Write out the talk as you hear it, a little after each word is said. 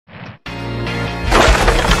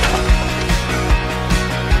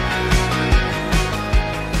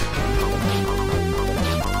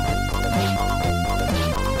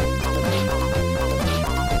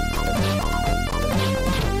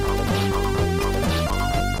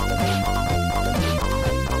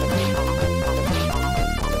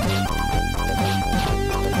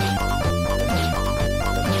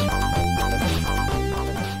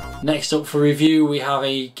Next up for review we have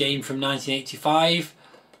a game from 1985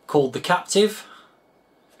 called The Captive.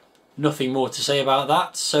 Nothing more to say about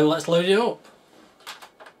that, so let's load it up.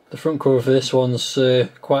 The front cover for this one's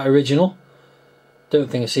quite original. Don't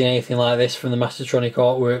think I've seen anything like this from the Mastertronic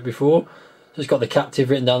artwork before. So it's got The Captive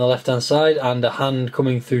written down the left hand side and a hand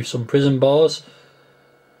coming through some prison bars.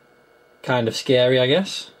 Kind of scary, I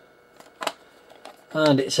guess.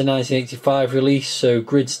 And it's a 1985 release, so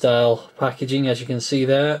grid style packaging as you can see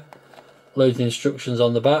there. Loads of instructions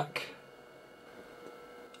on the back.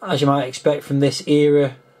 As you might expect from this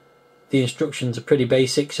era, the instructions are pretty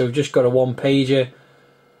basic, so we've just got a one-pager.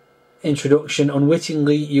 Introduction: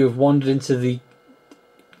 unwittingly you have wandered into the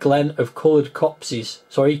glen of coloured corpses.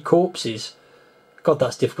 God,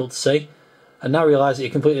 that's difficult to say. And now realise that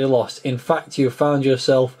you're completely lost. In fact, you have found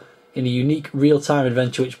yourself in a unique real-time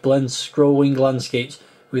adventure which blends scrolling landscapes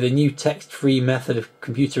with a new text-free method of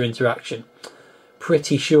computer interaction.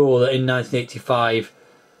 Pretty sure that in 1985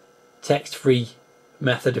 text-free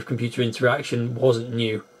method of computer interaction wasn't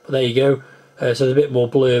new, but there you go. So there's a bit more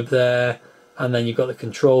blurb there, and then you've got the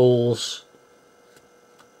controls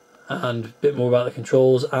and a bit more about the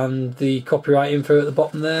controls and the copyright info at the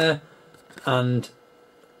bottom there, and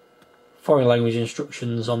foreign language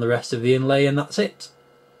instructions on the rest of the inlay, and that's it.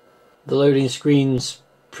 The loading screen's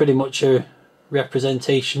pretty much a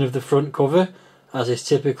representation of the front cover, as is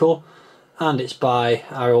typical, and it's by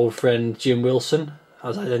our old friend Jim Wilson,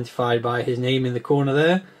 as identified by his name in the corner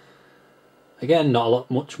there. Again, not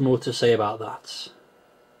much more to say about that.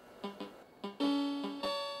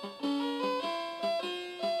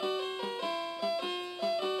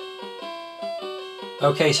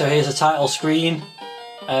 Okay, so here's the title screen.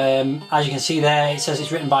 As you can see there, it says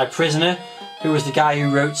it's written by Prisoner, who was the guy who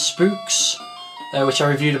wrote Spooks, which I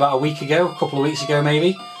reviewed about a week ago, a couple of weeks ago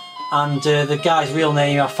maybe. And the guy's real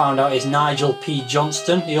name I found out is Nigel P.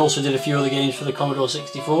 Johnston. He also did a few other games for the Commodore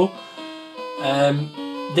 64.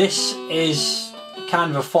 This is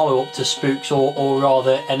kind of a follow-up to Spooks, or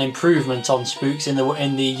rather an improvement on Spooks in the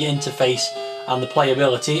interface and the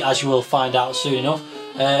playability, as you will find out soon enough.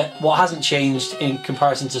 What hasn't changed in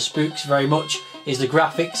comparison to Spooks very much is the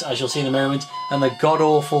graphics, as you'll see in a moment, and the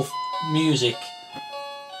god-awful music.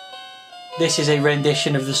 This is a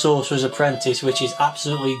rendition of The Sorcerer's Apprentice, which is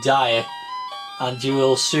absolutely dire, and you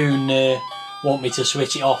will soon want me to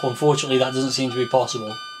switch it off. Unfortunately, that doesn't seem to be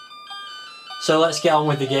possible. So let's get on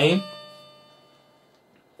with the game.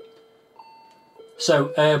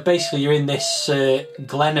 So basically you're in this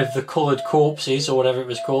Glen of the Coloured Corpses, or whatever it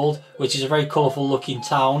was called, which is a very colourful looking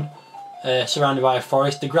town surrounded by a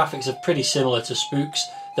forest. The graphics are pretty similar to Spooks.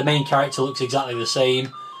 The main character looks exactly the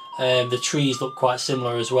same. The trees look quite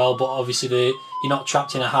similar as well, but obviously you're not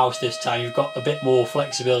trapped in a house this time. You've got a bit more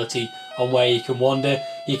flexibility on where you can wander.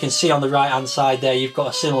 You can see on the right hand side there you've got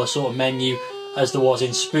a similar sort of menu as there was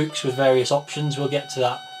in Spooks with various options. We'll get to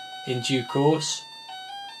that in due course.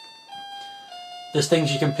 There's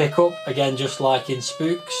things you can pick up, again just like in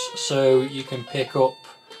Spooks. So you can pick up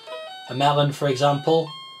a melon, for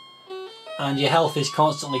example, and your health is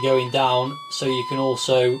constantly going down, so you can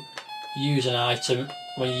also use an item.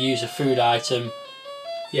 When you use a food item,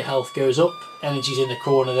 your health goes up. Energy's in the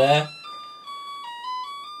corner there.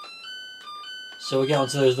 So we'll get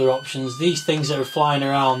onto those other options. These things that are flying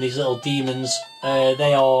around, these little demons,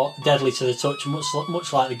 they are deadly to the touch,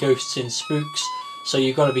 much like the ghosts in Spooks, so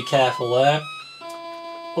you've got to be careful there.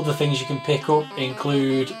 Other things you can pick up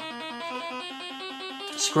include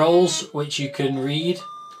scrolls, which you can read.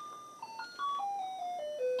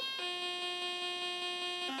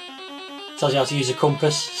 Tells you how to use a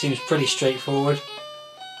compass. Seems pretty straightforward.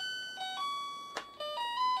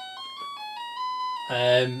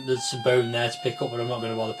 There's some bone there to pick up, but I'm not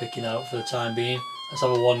going to bother picking that up for the time being. Let's have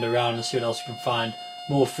a wander around and see what else we can find.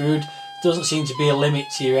 More food. Doesn't seem to be a limit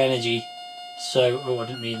to your energy, so... oh, I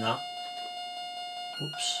didn't mean that.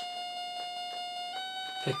 Oops.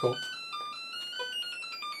 Pick up.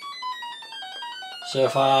 So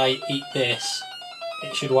if I eat this,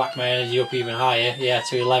 it should whack my energy up even higher, yeah,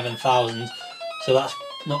 to 11,000. So that's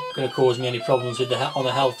not going to cause me any problems with on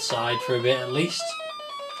the health side for a bit at least.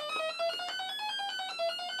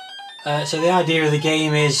 So the idea of the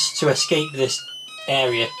game is to escape this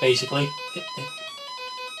area, basically,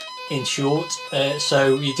 in short.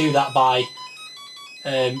 So you do that by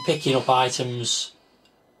picking up items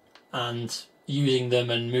and using them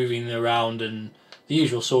and moving them around, and the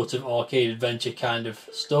usual sort of arcade adventure kind of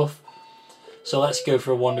stuff. So let's go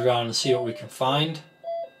for a wander around and see what we can find.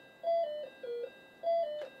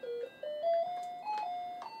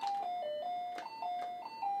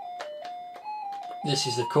 This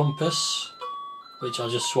is the compass, which I'll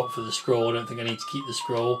just swap for the scroll. I don't think I need to keep the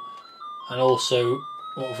scroll. And also,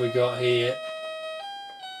 what have we got here?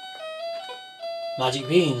 Magic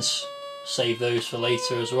beans. Save those for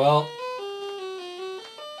later as well.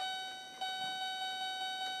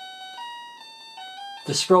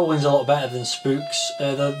 The scrolling's a lot better than Spooks.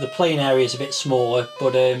 The playing area is a bit smaller,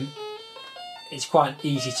 but it's quite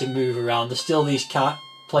easy to move around. There's still these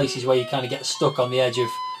places where you kind of get stuck on the edge of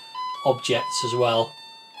objects as well.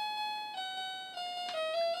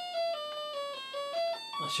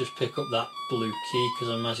 Let's just pick up that blue key because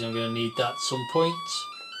I imagine I'm going to need that at some point.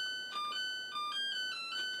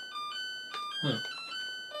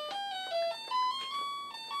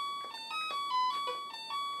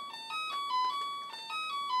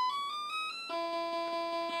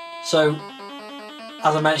 So,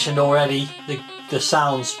 as I mentioned already, the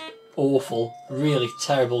sound's awful, really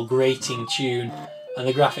terrible grating tune, and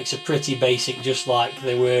the graphics are pretty basic, just like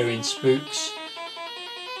they were in Spooks.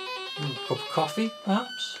 Cup of coffee,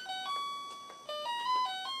 perhaps?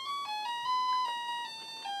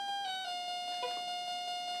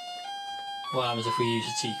 What happens if we use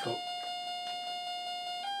a teacup?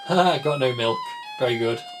 Haha, got no milk. Very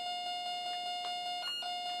good.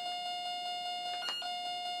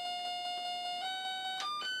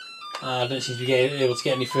 I don't seem to be able to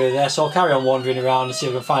get any further there, so I'll carry on wandering around and see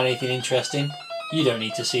if I can find anything interesting. You don't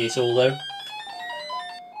need to see it all though.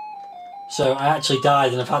 So I actually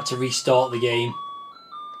died and I've had to restart the game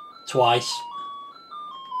twice.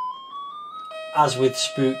 As with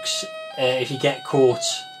Spooks, if you get caught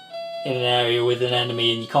in an area with an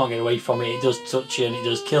enemy and you can't get away from it, it does touch you and it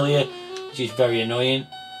does kill you, which is very annoying.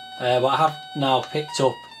 But I have now picked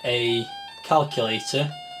up a calculator,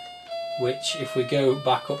 which if we go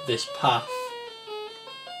back up this path,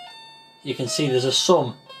 you can see there's a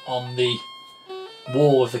sum on the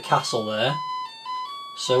wall of the castle there.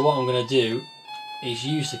 So what I'm going to do is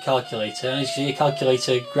use the calculator, and as you see a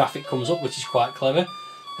calculator graphic comes up, which is quite clever.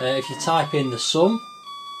 If you type in the sum,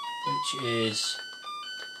 which is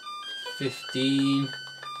 15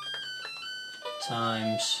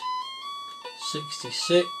 times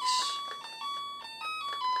 66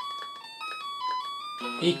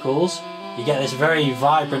 equals, you get this very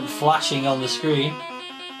vibrant flashing on the screen,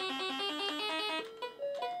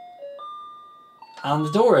 and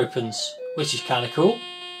the door opens, which is kind of cool.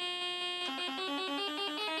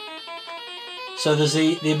 So there's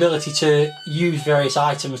the ability to use various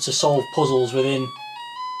items to solve puzzles within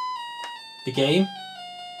the game,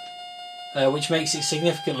 which makes it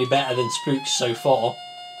significantly better than Spooks so far.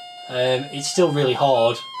 It's still really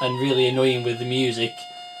hard and really annoying with the music.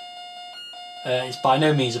 It's by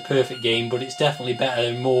no means a perfect game, but it's definitely better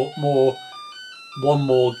and one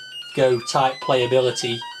more go type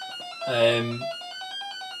playability than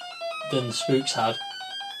the Spooks had.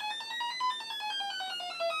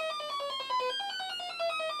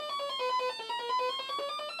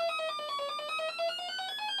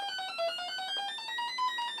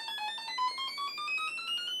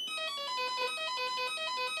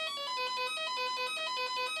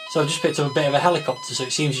 So I've just picked up a bit of a helicopter, so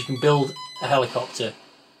it seems you can build a helicopter.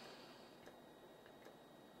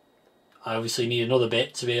 I obviously need another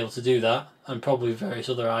bit to be able to do that, and probably various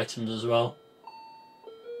other items as well.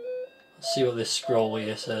 Let's see what this scroll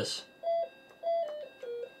here says.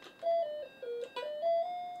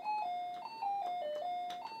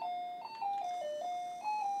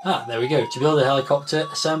 Ah, there we go. To build a helicopter,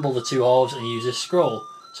 assemble the two halves and use this scroll.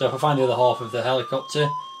 So if I find the other half of the helicopter,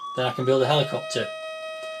 then I can build a helicopter.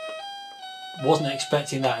 Wasn't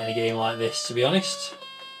expecting that in a game like this, to be honest.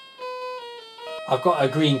 I've got a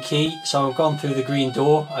green key, so I've gone through the green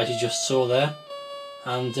door, as you just saw there.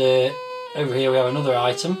 And over here we have another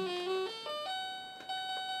item,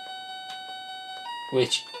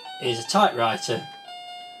 which is a typewriter.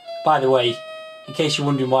 By the way, in case you're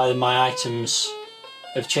wondering why my items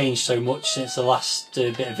have changed so much since the last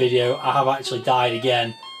bit of video, I have actually died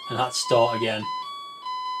again and had to start again.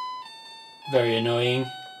 Very annoying.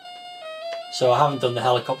 So I haven't done the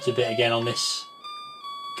helicopter bit again on this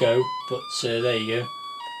go, but there you go.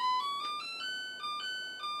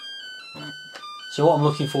 So what I'm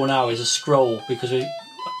looking for now is a scroll, because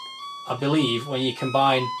I believe when you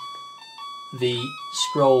combine the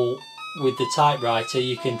scroll with the typewriter,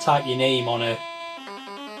 you can type your name on a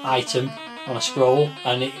item, on a scroll,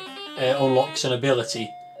 and it unlocks an ability.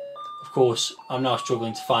 Of course, I'm now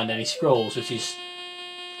struggling to find any scrolls, which is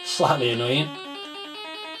slightly annoying.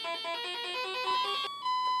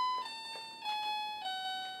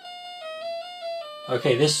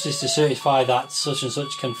 Okay, this is to certify that such and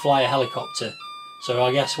such can fly a helicopter. So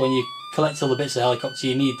I guess when you collect all the bits of the helicopter,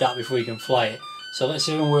 you need that before you can fly it. So let's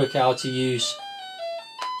see if we can work out how to use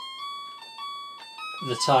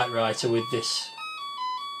the typewriter with this.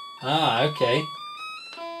 Ah, okay.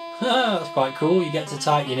 That's quite cool. You get to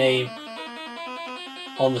type your name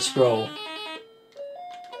on the scroll.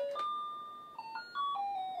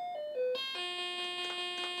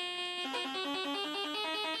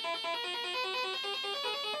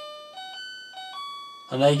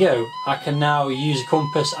 And there you go. I can now use a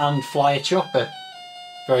compass and fly a chopper.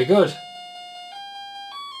 Very good.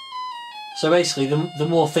 So basically, the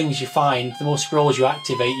more things you find, the more scrolls you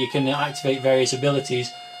activate, you can activate various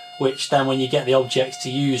abilities, which then when you get the objects to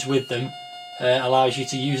use with them, allows you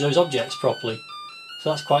to use those objects properly. So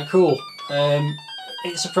that's quite cool.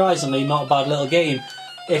 It's surprisingly not a bad little game,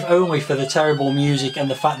 if only for the terrible music and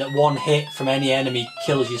the fact that one hit from any enemy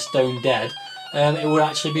kills you stone dead. It would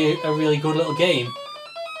actually be a really good little game.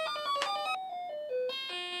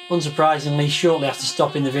 Unsurprisingly, shortly after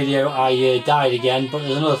stopping the video, I died again, but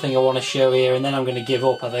there's another thing I want to show here, and then I'm going to give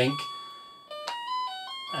up, I think.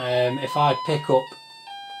 If I pick up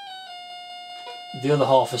the other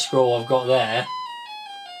half of scroll I've got there,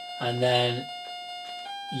 and then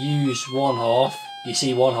use one half, you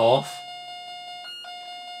see one half,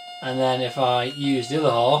 and then if I use the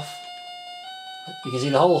other half, you can see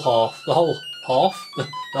the whole half, the whole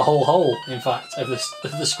hole, in fact, of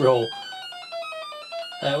the scroll.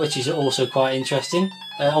 Which is also quite interesting.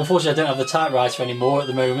 Unfortunately, I don't have the typewriter anymore at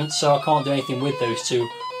the moment, so I can't do anything with those two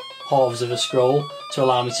halves of a scroll to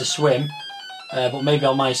allow me to swim, but maybe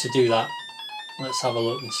I'll manage to do that. Let's have a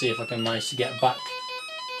look and see if I can manage to get back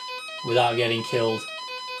without getting killed.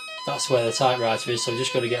 That's where the typewriter is, so I've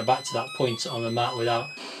just got to get back to that point on the map without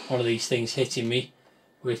one of these things hitting me,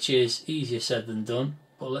 which is easier said than done,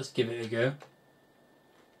 but let's give it a go.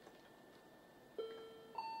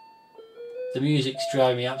 The music's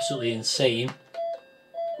driving me absolutely insane.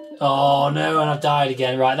 Oh no, and I've died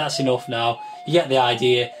again. Right, that's enough now. You get the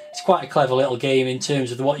idea. It's quite a clever little game in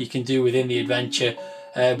terms of what you can do within the adventure,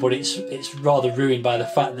 but it's rather ruined by the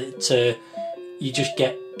fact that you just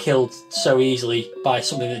get killed so easily by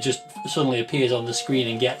something that just suddenly appears on the screen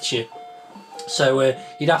and gets you. So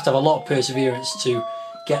you'd have to have a lot of perseverance to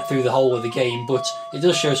get through the whole of the game, but it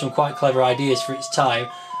does show some quite clever ideas for its time.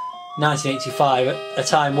 1985, a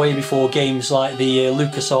time way before games like the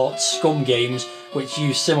LucasArts Scum games, which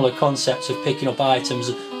use similar concepts of picking up items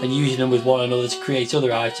and using them with one another to create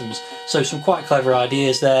other items. So some quite clever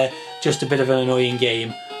ideas there, just a bit of an annoying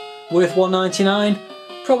game. Worth $1.99?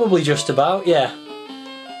 Probably just about, yeah.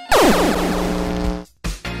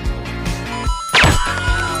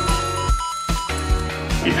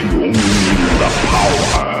 If you only knew the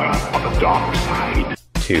power of the dark side.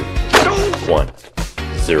 2, 1,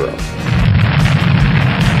 0.